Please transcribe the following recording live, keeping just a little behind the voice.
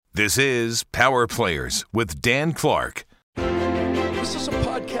This is Power Players with Dan Clark. This is a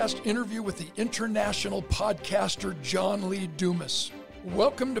podcast interview with the international podcaster John Lee Dumas.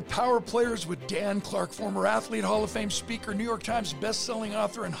 Welcome to Power Players with Dan Clark, former athlete, Hall of Fame speaker, New York Times bestselling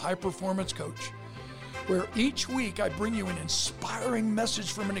author, and high-performance coach, where each week I bring you an inspiring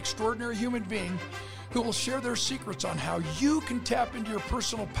message from an extraordinary human being who will share their secrets on how you can tap into your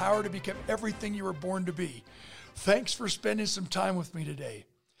personal power to become everything you were born to be. Thanks for spending some time with me today.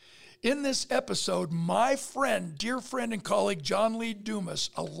 In this episode, my friend, dear friend and colleague, John Lee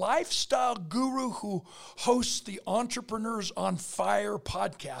Dumas, a lifestyle guru who hosts the Entrepreneurs on Fire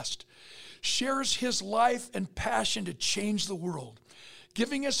podcast, shares his life and passion to change the world,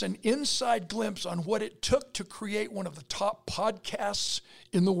 giving us an inside glimpse on what it took to create one of the top podcasts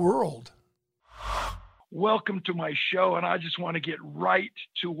in the world. Welcome to my show, and I just want to get right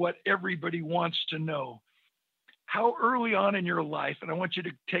to what everybody wants to know. How early on in your life, and I want you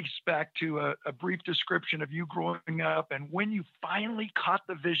to take us back to a brief description of you growing up and when you finally caught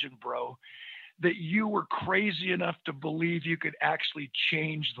the vision, bro, that you were crazy enough to believe you could actually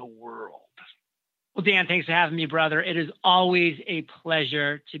change the world. Well, Dan, thanks for having me, brother. It is always a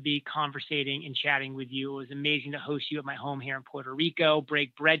pleasure to be conversating and chatting with you. It was amazing to host you at my home here in Puerto Rico,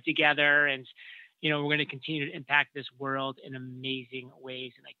 break bread together, and we're going to continue to impact this world in amazing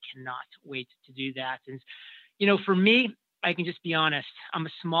ways, and I cannot wait to do that. And for me, I can just be honest. I'm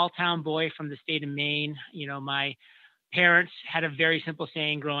a small town boy from the state of Maine. My parents had a very simple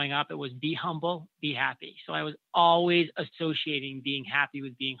saying growing up. It was be humble, be happy. So I was always associating being happy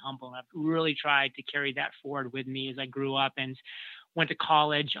with being humble. And I've really tried to carry that forward with me as I grew up and went to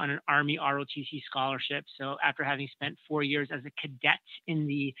college on an Army ROTC scholarship. So after having spent 4 years as a cadet in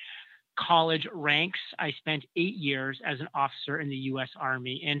the college ranks, I spent 8 years as an officer in the U.S.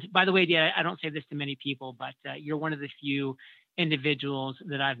 Army. And by the way, Dan, I don't say this to many people, but you're one of the few individuals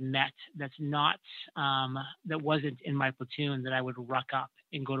that I've met that's not, that wasn't in my platoon that I would ruck up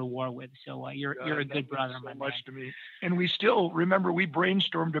and go to war with. So you're a good brother. So much to me. And we still remember we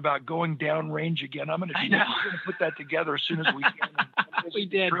brainstormed about going down range again. We're going to put that together as soon as we can. We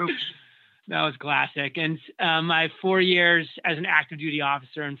did. Troops. That was classic. And my 4 years as an active duty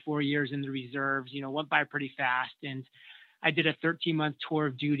officer and 4 years in the reserves, went by pretty fast. And I did a 13-month tour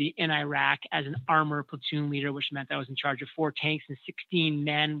of duty in Iraq as an armor platoon leader, which meant I was in charge of 4 tanks and 16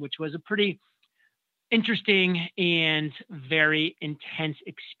 men, which was a pretty interesting and very intense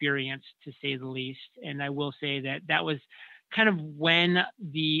experience, to say the least. And I will say that that was kind of when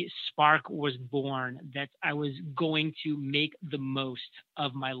the spark was born, that I was going to make the most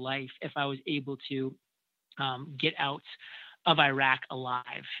of my life if I was able to get out of Iraq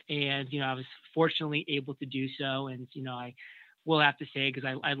alive. And, I was fortunately able to do so. And, I will have to say, because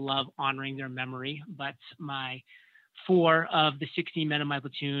I love honoring their memory, but my 4 of the 16 men in my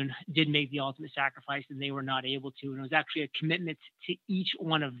platoon did make the ultimate sacrifice, and they were not able to. And it was actually a commitment to each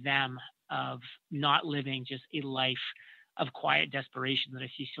one of them of not living just a life of quiet desperation that I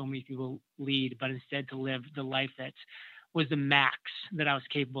see so many people lead, but instead to live the life that was the max that I was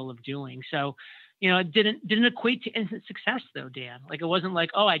capable of doing. So, it didn't equate to instant success though, Dan. Like, it wasn't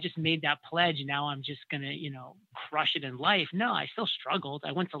like, oh, I just made that pledge, now I'm just going to, crush it in life. No, I still struggled.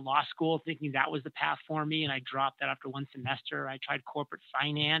 I went to law school thinking that was the path for me, and I dropped that after 1 semester. I tried corporate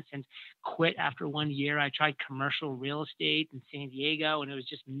finance and quit after 1 year. I tried commercial real estate in San Diego, and it was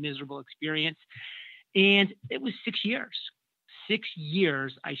just a miserable experience. And it was 6 years. 6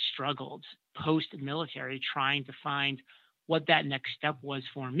 years I struggled post-military trying to find what that next step was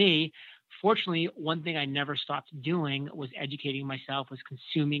for me. Fortunately, one thing I never stopped doing was educating myself, was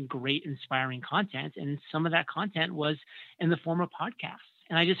consuming great, inspiring content. And some of that content was in the form of podcasts.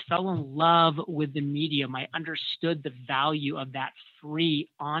 And I just fell in love with the medium. I understood the value of that free,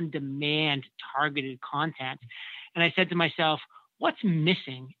 on-demand, targeted content. And I said to myself, what's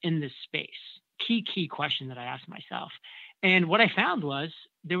missing in this space? Key question that I asked myself. And what I found was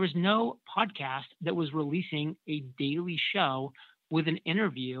there was no podcast that was releasing a daily show with an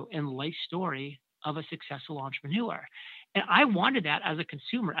interview and life story of a successful entrepreneur. And I wanted that as a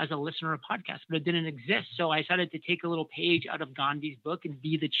consumer, as a listener of podcasts, but it didn't exist. So I decided to take a little page out of Gandhi's book and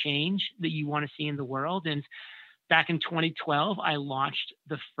be the change that you want to see in the world. And back in 2012, I launched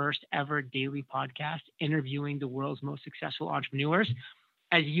the first ever daily podcast interviewing the world's most successful entrepreneurs.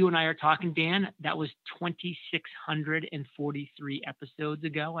 As you and I are talking, Dan, that was 2,643 episodes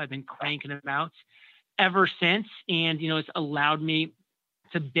ago. I've been cranking them out ever since. And, it's allowed me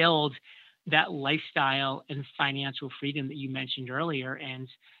to build that lifestyle and financial freedom that you mentioned earlier. And,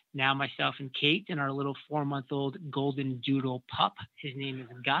 Now myself and Kate and our little 4-month-old golden doodle pup, his name is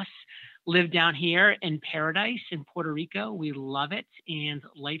Gus, live down here in paradise in Puerto Rico. We love it and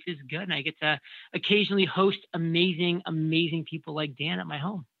life is good. And I get to occasionally host amazing, amazing people like Dan at my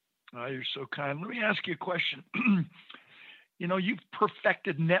home. Oh, you're so kind. Let me ask you a question. You've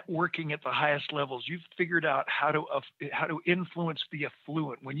perfected networking at the highest levels. You've figured out how to influence the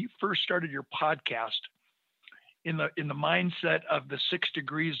affluent. When you first started your podcast, in the mindset of the 6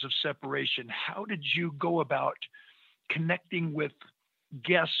 degrees of separation, how did you go about connecting with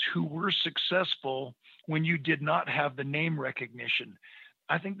guests who were successful when you did not have the name recognition?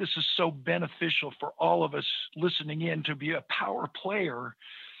 I think this is so beneficial for all of us listening in. To be a power player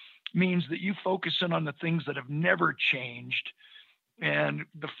means that you focus in on the things that have never changed. And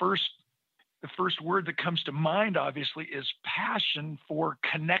the first word that comes to mind, obviously, is passion for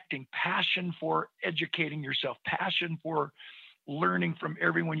connecting, passion for educating yourself, passion for learning from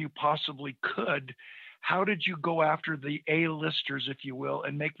everyone you possibly could. How did you go after the A-listers, if you will,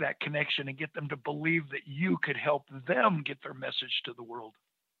 and make that connection and get them to believe that you could help them get their message to the world?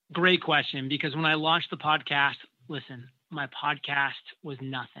 Great question, because when I launched the podcast, listen, my podcast was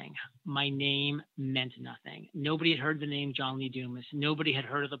nothing. My name meant nothing. Nobody had heard the name John Lee Dumas. Nobody had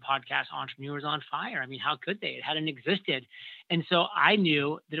heard of the podcast Entrepreneurs on Fire. I mean, how could they? It hadn't existed. And so I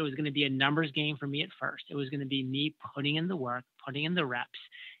knew that it was going to be a numbers game for me at first. It was going to be me putting in the work, putting in the reps,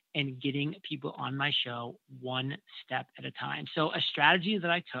 and getting people on my show one step at a time. So a strategy that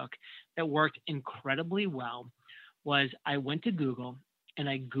I took that worked incredibly well was I went to Google and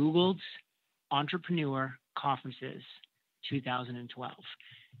I Googled entrepreneur conferences 2012,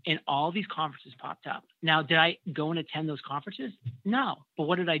 and all these conferences popped up. Now, did I go and attend those conferences? No. But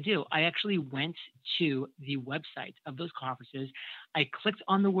what did I do? I actually went to the website of those conferences. I clicked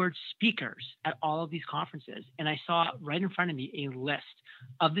on the word speakers at all of these conferences, and I saw right in front of me a list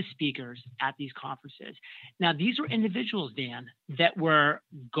of the speakers at these conferences. Now, these were individuals, Dan, that were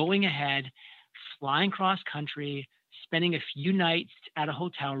going ahead, flying cross country, spending a few nights at a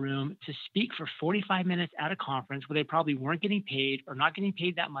hotel room to speak for 45 minutes at a conference where they probably weren't getting paid or not getting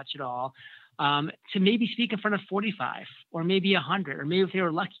paid that much at all, to maybe speak in front of 45 or maybe 100, or maybe if they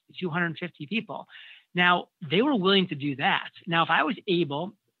were lucky, 250 people. Now, they were willing to do that. Now, if I was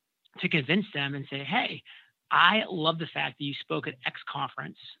able to convince them and say, hey, I love the fact that you spoke at X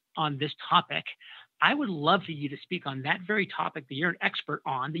conference on this topic, I would love for you to speak on that very topic that you're an expert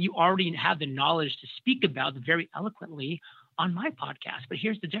on, that you already have the knowledge to speak about very eloquently on my podcast. But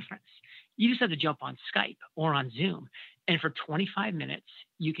here's the difference. You just have to jump on Skype or on Zoom. And for 25 minutes,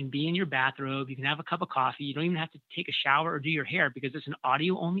 you can be in your bathrobe. You can have a cup of coffee. You don't even have to take a shower or do your hair because it's an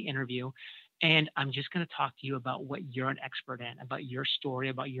audio-only interview. And I'm just going to talk to you about what you're an expert in, about your story,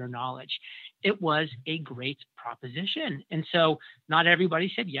 about your knowledge. It was a great proposition. And so not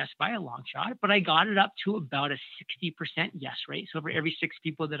everybody said yes by a long shot, but I got it up to about a 60% yes rate. So for every 6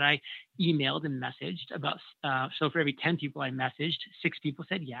 people that I emailed and messaged so for every 10 people I messaged, 6 people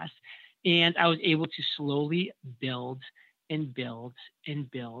said yes. And I was able to slowly build and build and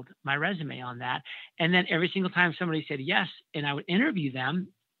build my resume on that. And then every single time somebody said yes, and I would interview them,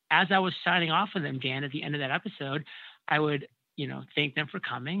 as I was signing off with them, Dan, at the end of that episode, I would, thank them for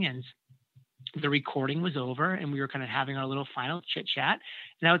coming, and the recording was over and we were kind of having our little final chit chat.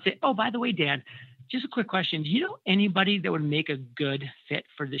 And I would say, oh, by the way, Dan, just a quick question. Do you know anybody that would make a good fit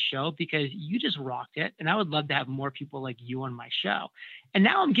for the show? Because you just rocked it. And I would love to have more people like you on my show. And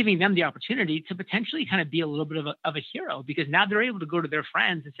now I'm giving them the opportunity to potentially kind of be a little bit of a hero, because now they're able to go to their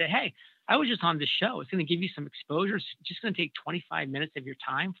friends and say, hey, I was just on this show. It's going to give you some exposure. It's just going to take 25 minutes of your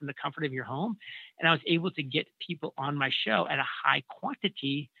time from the comfort of your home. And I was able to get people on my show at a high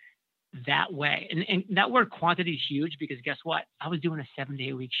quantity that way. And that word quantity is huge, because guess what? I was doing a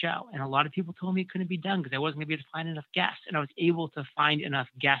 7-day-a-week show, and a lot of people told me it couldn't be done because I wasn't going to be able to find enough guests. And I was able to find enough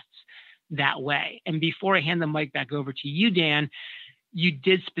guests that way. And before I hand the mic back over to you, Dan, you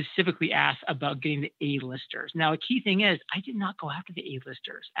did specifically ask about getting the A-listers. Now, a key thing is I did not go after the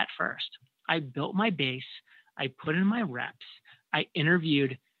A-listers at first. I built my base. I put in my reps. I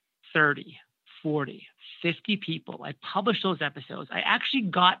interviewed 30, 40, 50 people. I published those episodes. I actually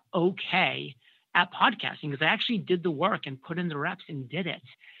got okay at podcasting because I actually did the work and put in the reps and did it.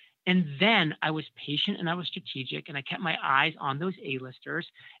 And then I was patient and I was strategic, and I kept my eyes on those A-listers,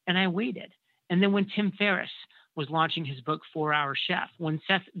 and I waited. And then when Tim Ferriss was launching his book, 4-Hour Chef, when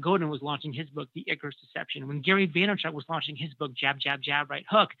Seth Godin was launching his book, The Icarus Deception, when Gary Vaynerchuk was launching his book, Jab, Jab, Jab, Right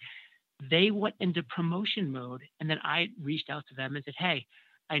Hook, they went into promotion mode. And then I reached out to them and said, hey,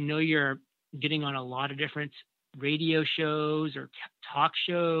 I know you're getting on a lot of different radio shows or talk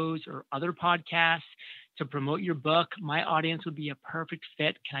shows or other podcasts. to promote your book. My audience would be a perfect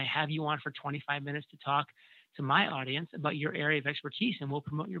fit. Can I have you on for 25 minutes to talk to my audience about your area of expertise, and we'll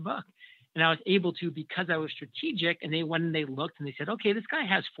promote your book? And I was able to, because I was strategic, and they went and they looked and they said, okay, this guy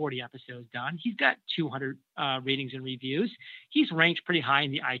has 40 episodes done. He's got 200 ratings and reviews. He's ranked pretty high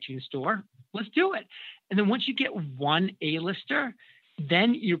in the iTunes store. Let's do it. And then once you get one A-lister,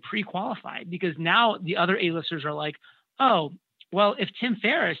 then you're pre-qualified, because now the other A-listers are like, oh, well, if Tim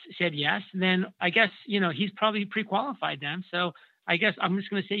Ferriss said yes, then I guess, he's probably pre-qualified then. So I guess I'm just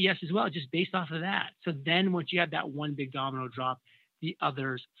going to say yes as well, just based off of that. So then once you have that one big domino drop, the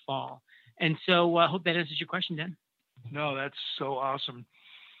others fall. And so I hope that answers your question, Dan. No, that's so awesome.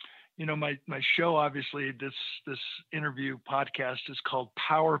 My show, obviously, this interview podcast is called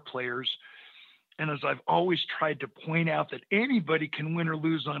Power Players. And as I've always tried to point out, that anybody can win or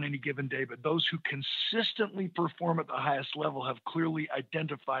lose on any given day, but those who consistently perform at the highest level have clearly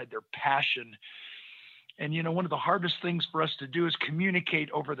identified their passion. And, one of the hardest things for us to do is communicate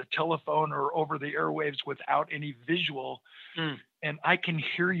over the telephone or over the airwaves without any visual. And I can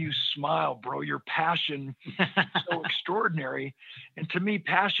hear you smile, bro. Your passion is so extraordinary. And to me,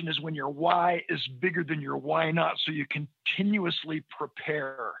 passion is when your why is bigger than your why not. So you continuously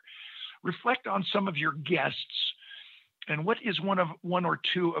prepare. Reflect on some of your guests, and what is one or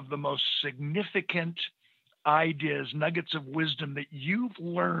two of the most significant ideas, nuggets of wisdom that you've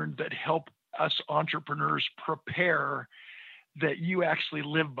learned that help us entrepreneurs prepare, that you actually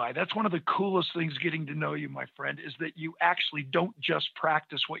live by? That's one of the coolest things getting to know you, my friend, is that you actually don't just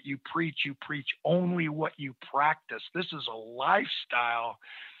practice what you preach only what you practice. This is a lifestyle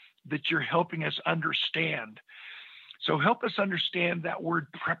that you're helping us understand. So help us understand that word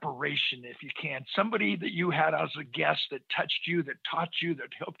preparation, if you can. Somebody that you had as a guest that touched you, that taught you, that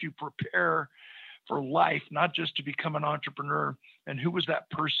helped you prepare for life, not just to become an entrepreneur. And who was that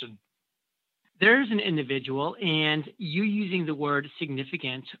person? There's an individual, and you using the word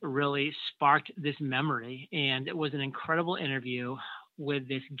significant really sparked this memory. And it was an incredible interview with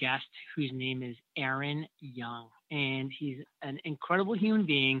this guest whose name is Aaron Young. And he's an incredible human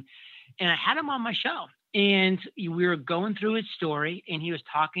being. And I had him on my show. And we were going through his story, and he was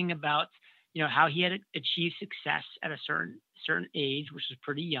talking about, how he had achieved success at a certain age, which was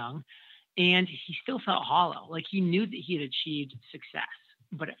pretty young, and he still felt hollow. Like, he knew that he had achieved success,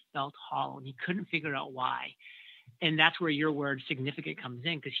 but it felt hollow, and he couldn't figure out why. And that's where your word significant comes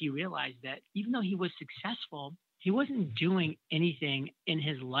in, because he realized that even though he was successful, he wasn't doing anything in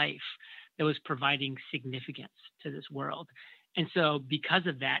his life that was providing significance to this world. And so because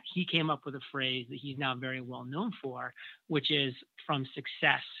of that, he came up with a phrase that he's now very well known for, which is from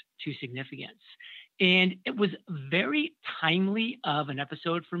success to significance. And it was very timely of an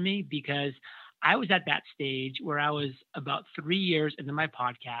episode for me, because I was at that stage where I was about 3 years into my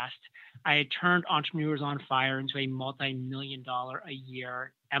podcast. I had turned Entrepreneurs on Fire into a multi-million-dollar a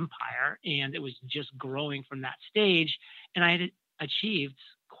year empire, and it was just growing from that stage. And I had achieved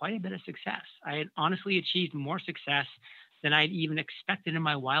quite a bit of success. I had honestly achieved more success than I'd even expected in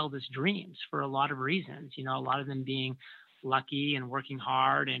my wildest dreams, for a lot of reasons, a lot of them being lucky and working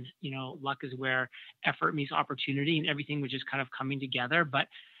hard. And, luck is where effort meets opportunity, and everything was just kind of coming together. But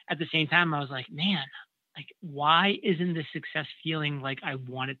at the same time, I was like, man, why isn't this success feeling like I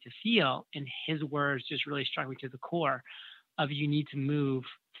want it to feel? And his words just really struck me to the core of, you need to move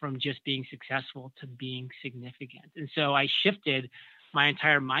from just being successful to being significant. And so I shifted my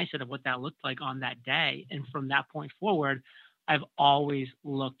entire mindset of what that looked like on that day. And from that point forward, I've always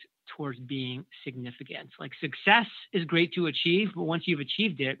looked towards being significant. Like, success is great to achieve, but once you've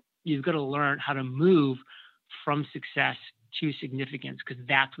achieved it, you've got to learn how to move from success to significance, because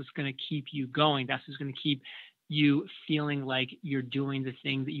that's what's going to keep you going. That's what's going to keep you feeling like you're doing the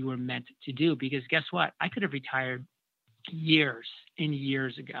thing that you were meant to do. Because guess what? I could have retired years and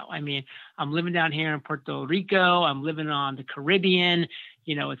years ago. I mean, I'm living down here in Puerto Rico. I'm living on the Caribbean.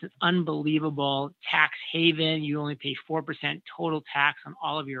 It's an unbelievable tax haven. You only pay 4% total tax on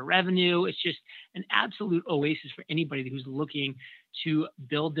all of your revenue. It's just an absolute oasis for anybody who's looking to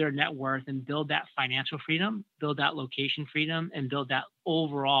build their net worth and build that financial freedom, build that location freedom, and build that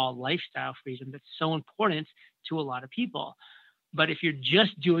overall lifestyle freedom that's so important to a lot of people. But if you're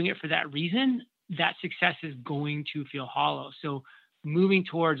just doing it for that reason, that success is going to feel hollow. So moving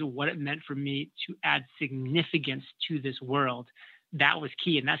towards what it meant for me to add significance to this world, that was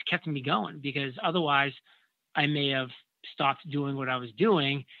key. And that's kept me going, because otherwise I may have stopped doing what I was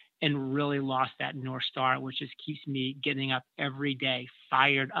doing and really lost that North Star, which just keeps me getting up every day,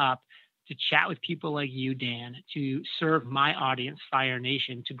 fired up to chat with people like you, Dan, to serve my audience, Fire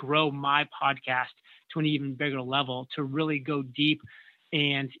Nation, to grow my podcast to an even bigger level, to really go deep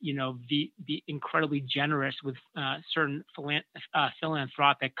and, be incredibly generous with certain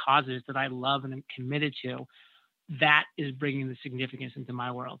philanthropic causes that I love and am committed to. That is bringing the significance into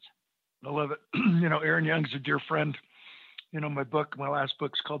my world. I love it. Aaron Young's a dear friend. My last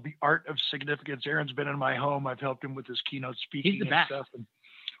book's called The Art of Significance. Aaron's been in my home. I've helped him with his keynote speaking He's the and best. stuff. And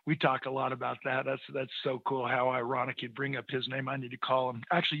we talk a lot about that. That's so cool. How ironic you'd bring up his name. I need to call him.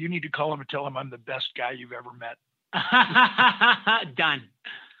 Actually, you need to call him and tell him I'm the best guy you've ever met. Done.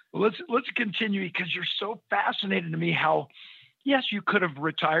 Well, let's continue, because you're so fascinating to me how, yes, you could have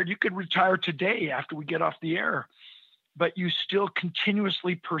retired. You could retire today after we get off the air, but you still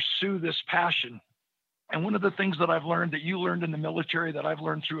continuously pursue this passion. And one of the things that I've learned, that you learned in the military, that I've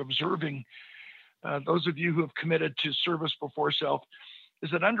learned through observing those of you who have committed to service before self,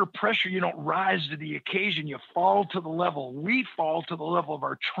 is that under pressure, you don't rise to the occasion. You fall to the level. We fall to the level of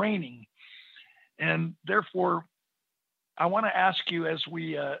our training. And therefore, I want to ask you, as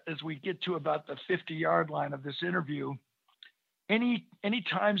we get to about the 50-yard line of this interview, any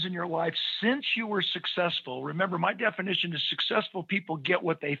times in your life since you were successful. Remember, my definition is successful people get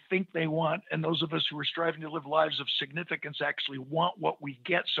what they think they want, and those of us who are striving to live lives of significance actually want what we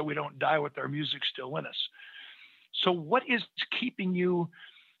get, so we don't die with our music still in us. So what is keeping you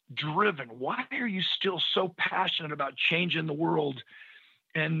driven? Why are you still so passionate about changing the world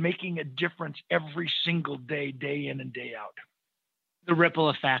and making a difference every single day, day in and day out? The ripple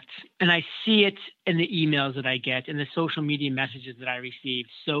effect. And I see it in the emails that I get and the social media messages that I receive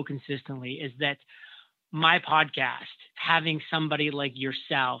so consistently, is that my podcast, having somebody like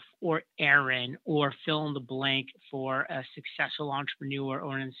yourself or Aaron or fill in the blank for a successful entrepreneur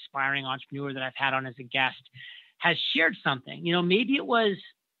or an inspiring entrepreneur that I've had on as a guest, has shared something. Maybe it was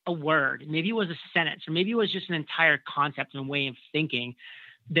a word, maybe it was a sentence, or maybe it was just an entire concept and way of thinking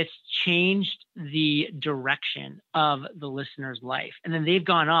that's changed the direction of the listener's life. And then they've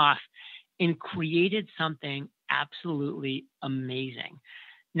gone off and created something absolutely amazing.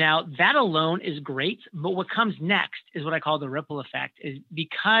 Now, that alone is great, but what comes next is what I call the ripple effect, is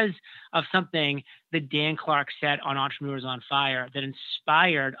because of something that Dan Clark said on Entrepreneurs on Fire that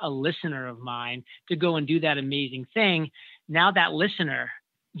inspired a listener of mine to go and do that amazing thing. Now that listener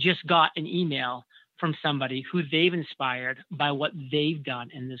just got an email from somebody who they've inspired by what they've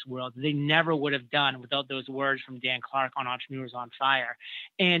done in this world. They never would have done without those words from Dan Clark on Entrepreneurs on Fire.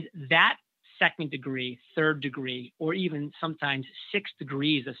 And that second degree, third degree, or even sometimes 6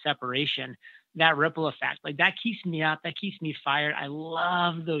 degrees of separation, that ripple effect, like that keeps me up, that keeps me fired. I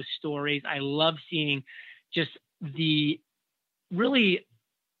love those stories. I love seeing just the really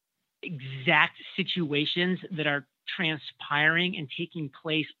exact situations that are transpiring and taking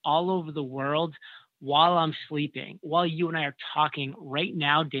place all over the world while I'm sleeping, while you and I are talking right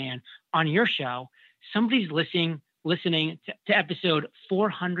now, Dan, on your show. Somebody's listening to episode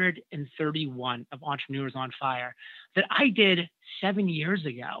 431 of Entrepreneurs on Fire that I did 7 years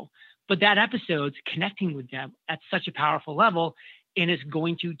ago. But that episode's connecting with them at such a powerful level, and it's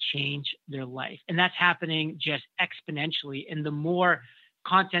going to change their life. And that's happening just exponentially. And the more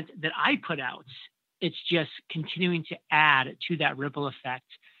content that I put out, it's just continuing to add to that ripple effect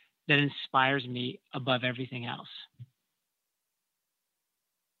that inspires me above everything else.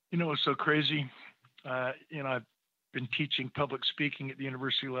 It's so crazy. I've been teaching public speaking at the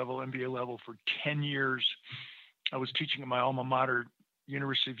university level, MBA level, for 10 years. I was teaching at my alma mater,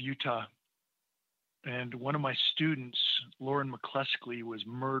 University of Utah. And one of my students, Lauren McCluskey, was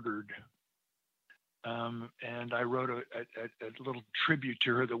murdered. And I wrote a little tribute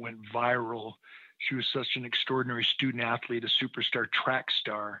to her that went viral. She was such an extraordinary student athlete, a superstar track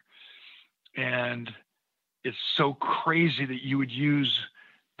star. And it's so crazy that you would use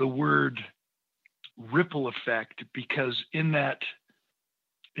the word ripple effect, because in that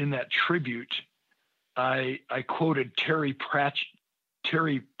tribute, I quoted Terry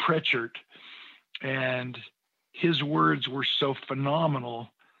Pratchett, and his words were so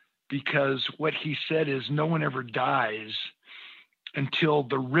phenomenal, because what he said is no one ever dies until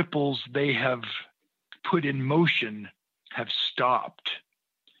the ripples they have put in motion have stopped.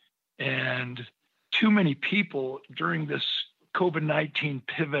 And too many people during this COVID-19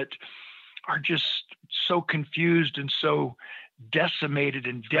 pivot are just so confused and so decimated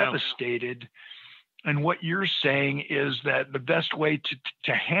and devastated. And what you're saying is that the best way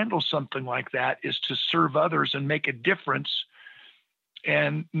to handle something like that is to serve others and make a difference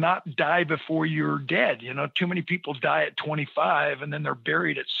and not die before you're dead. Too many people die at 25 and then they're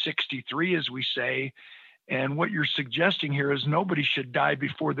buried at 63, as we say. And what you're suggesting here is nobody should die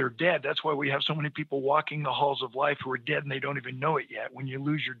before they're dead. That's why we have so many people walking the halls of life who are dead and they don't even know it yet. When you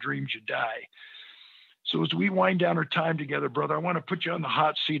lose your dreams, you die. So as we wind down our time together, brother, I want to put you on the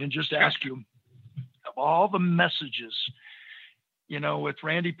hot seat and just ask you, of all the messages, with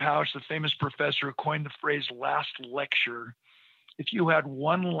Randy Pausch, the famous professor who coined the phrase last lecture, if you had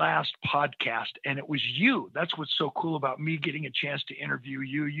one last podcast and it was you, that's what's so cool about me getting a chance to interview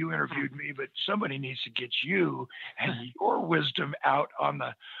you. You interviewed me, but somebody needs to get you and your wisdom out on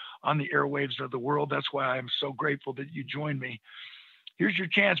the airwaves of the world. That's why I'm so grateful that you joined me. Here's your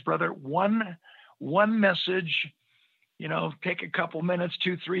chance, brother. One message, take a couple minutes,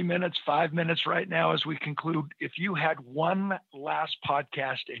 2-3 minutes, 5 minutes right now as we conclude. If you had one last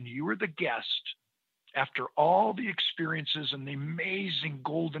podcast and you were the guest, after all the experiences and the amazing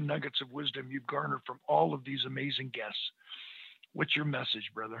golden nuggets of wisdom you've garnered from all of these amazing guests, what's your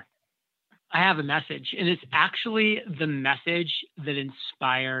message, brother? I have a message, and it's actually the message that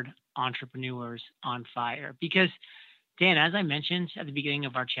inspired Entrepreneurs on Fire. Because, Dan, as I mentioned at the beginning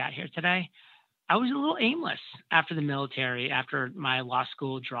of our chat here today, I was a little aimless after the military, after my law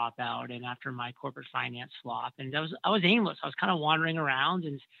school dropout, and after my corporate finance flop. And I was aimless. I was kind of wandering around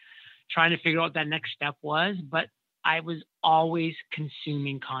and trying to figure out what that next step was. But I was always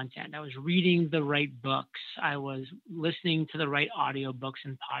consuming content. I was reading the right books. I was listening to the right audiobooks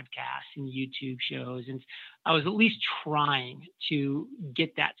and podcasts and YouTube shows. And I was at least trying to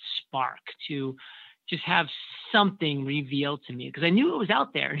get that spark to just have something revealed to me, because I knew it was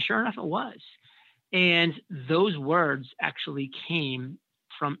out there. And sure enough, it was. And those words actually came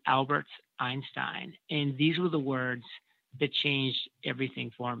from Albert Einstein. And these were the words that changed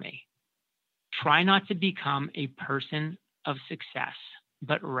everything for me. Try not to become a person of success,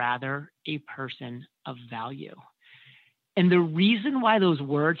 but rather a person of value. And the reason why those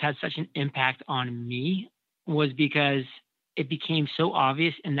words had such an impact on me was because it became so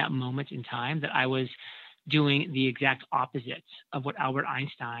obvious in that moment in time that I was doing the exact opposite of what Albert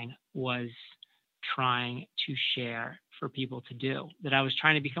Einstein was trying to share for people to do, that I was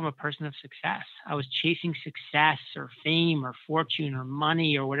trying to become a person of success. I was chasing success or fame or fortune or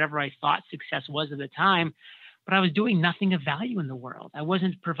money or whatever I thought success was at the time, but I was doing nothing of value in the world. I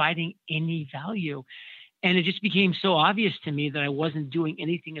wasn't providing any value. And it just became so obvious to me that I wasn't doing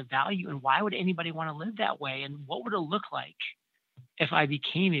anything of value. And why would anybody want to live that way? And what would it look like if I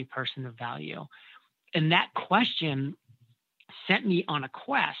became a person of value? And that question sent me on a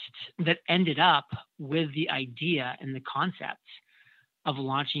quest that ended up with the idea and the concept of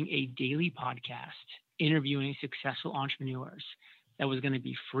launching a daily podcast, interviewing successful entrepreneurs that was going to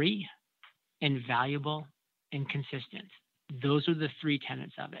be free and valuable and consistent. Those are the three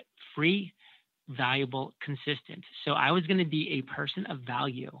tenets of it: free, valuable, consistent. So I was going to be a person of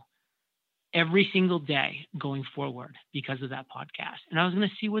value every single day going forward because of that podcast. And I was going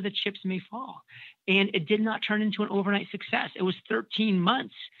to see where the chips may fall. And it did not turn into an overnight success. It was 13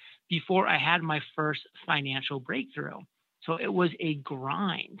 months before I had my first financial breakthrough. So it was a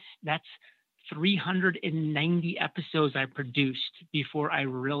grind. That's 390 episodes I produced before I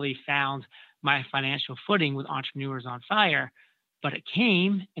really found my financial footing with Entrepreneurs on Fire. But it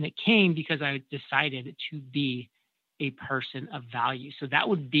came, and it came because I decided to be a person of value. So that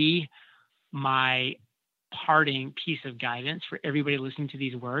would be my parting piece of guidance for everybody listening to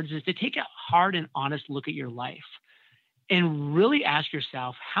these words, is to take a hard and honest look at your life and really ask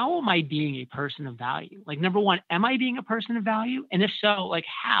yourself, how am I being a person of value? Like, number one, am I being a person of value? And if so, like,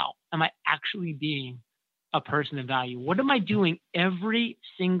 how am I actually being a person of value? What am I doing every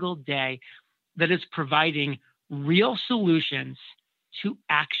single day that is providing real solutions to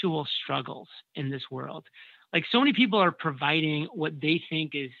actual struggles in this world? Like, so many people are providing what they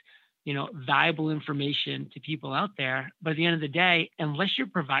think is, valuable information to people out there. But at the end of the day, unless you're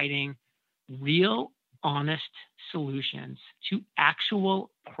providing real, honest solutions to actual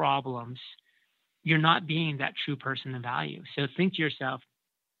problems, you're not being that true person of value. So think to yourself,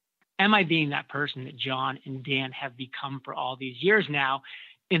 am I being that person that John and Dan have become for all these years now?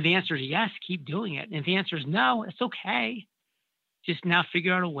 And the answer is yes, keep doing it. And if the answer is no, it's okay. Just now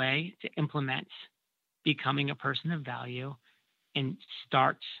figure out a way to implement becoming a person of value and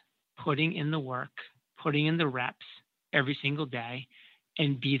start putting in the work, putting in the reps every single day,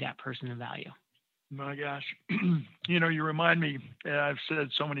 and be that person of value. My gosh. You remind me, I've said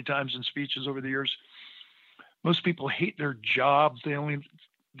so many times in speeches over the years, most people hate their jobs. They only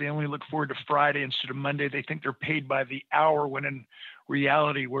look forward to Friday instead of Monday. They think they're paid by the hour, when in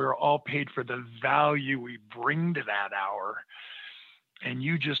reality, we're all paid for the value we bring to that hour. And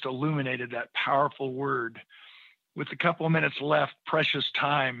you just illuminated that powerful word. With a couple of minutes left, precious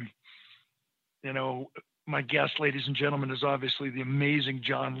time, my guest, ladies and gentlemen, is obviously the amazing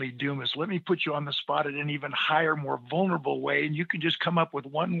John Lee Dumas. Let me put you on the spot in an even higher, more vulnerable way, and you can just come up with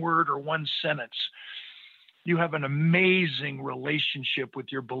one word or one sentence You have an amazing relationship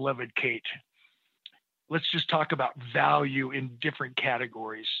with your beloved Kate. Let's just talk about value in different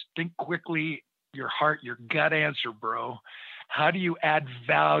categories. Think quickly, your heart, your gut answer, bro. How do you add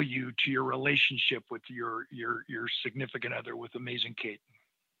value to your relationship with your significant other, with amazing Kate?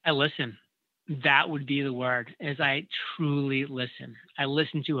 I listen. That would be the word, is I truly listen. I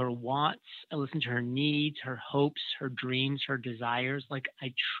listen to her wants. I listen to her needs, her hopes, her dreams, her desires. Like,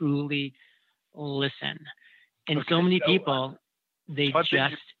 I truly listen. And Okay, so many so, people, they what did you-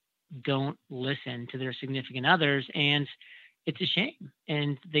 just don't listen to their significant others. And it's a shame.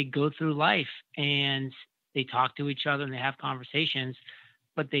 And they go through life and they talk to each other and they have conversations,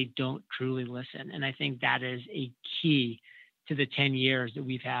 but they don't truly listen. And I think that is a key to the 10 years that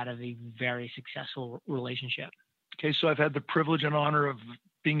we've had of a very successful relationship. Okay, so I've had the privilege and honor of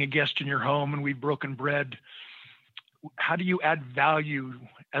being a guest in your home, and we've broken bread. How do you add value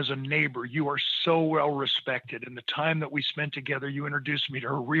as a neighbor? You are so well respected. In the time that we spent together, you introduced me to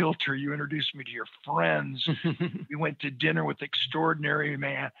a realtor. You introduced me to your friends. We went to dinner with extraordinary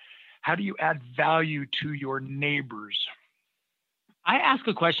man. How do you add value to your neighbors? I ask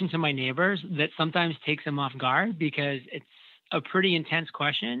a question to my neighbors that sometimes takes them off guard, because it's a pretty intense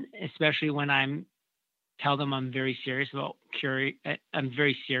question, especially when tell them I'm very serious I'm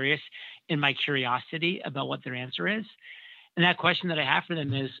very serious in my curiosity about what their answer is. And that question that I have for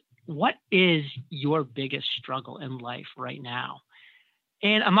them is, what is your biggest struggle in life right now?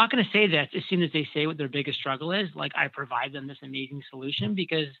 And I'm not going to say that as soon as they say what their biggest struggle is, like I provide them this amazing solution,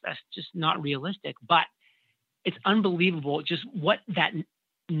 because that's just not realistic. But it's unbelievable just what that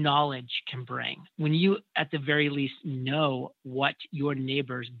knowledge can bring when you, at the very least, know what your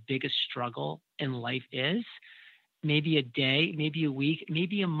neighbor's biggest struggle in life is. Maybe a day, maybe a week,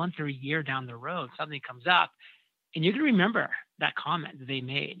 maybe a month or a year down the road, something comes up, and you're going to remember that comment that they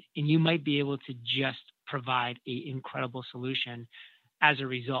made, and you might be able to just provide an incredible solution as a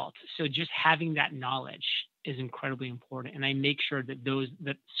result. So just having that knowledge is incredibly important. And I make sure that those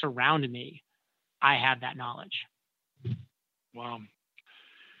that surround me, I have that knowledge. Wow.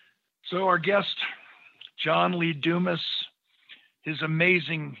 So our guest, John Lee Dumas, his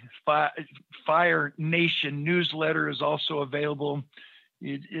amazing Fire Nation newsletter is also available.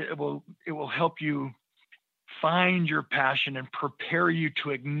 It will help you find your passion and prepare you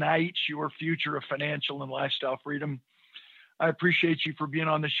to ignite your future of financial and lifestyle freedom. I appreciate you for being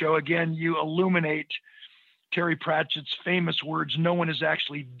on the show. Again, you illuminate Terry Pratchett's famous words, "No one is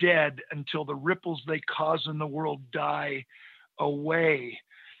actually dead until the ripples they cause in the world die away."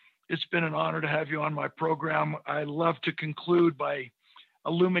 It's been an honor to have you on my program. I love to conclude by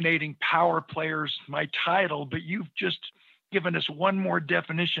illuminating power players, my title, but you've just given us one more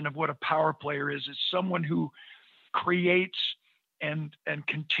definition of what a power player is. It's someone who creates and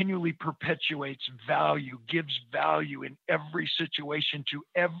continually perpetuates value, gives value in every situation to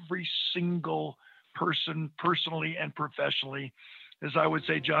every single person, personally and professionally. As I would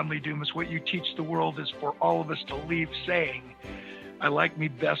say, John Lee Dumas, what you teach the world is for all of us to leave saying, I like me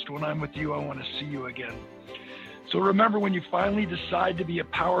best when I'm with you. I want to see you again. So remember, when you finally decide to be a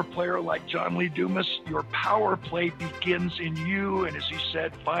power player like John Lee Dumas, your power play begins in you. And as he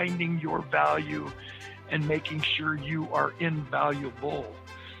said, finding your value and making sure you are invaluable.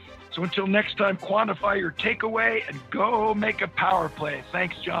 So until next time, quantify your takeaway and go make a power play.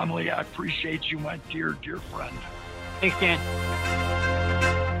 Thanks, John Lee. I appreciate you, my dear, dear friend. Thanks, Dan.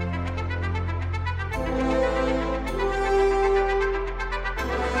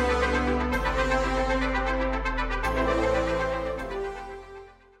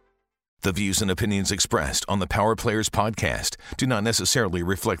 The views and opinions expressed on the Power Players podcast do not necessarily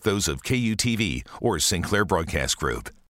reflect those of KUTV or Sinclair Broadcast Group.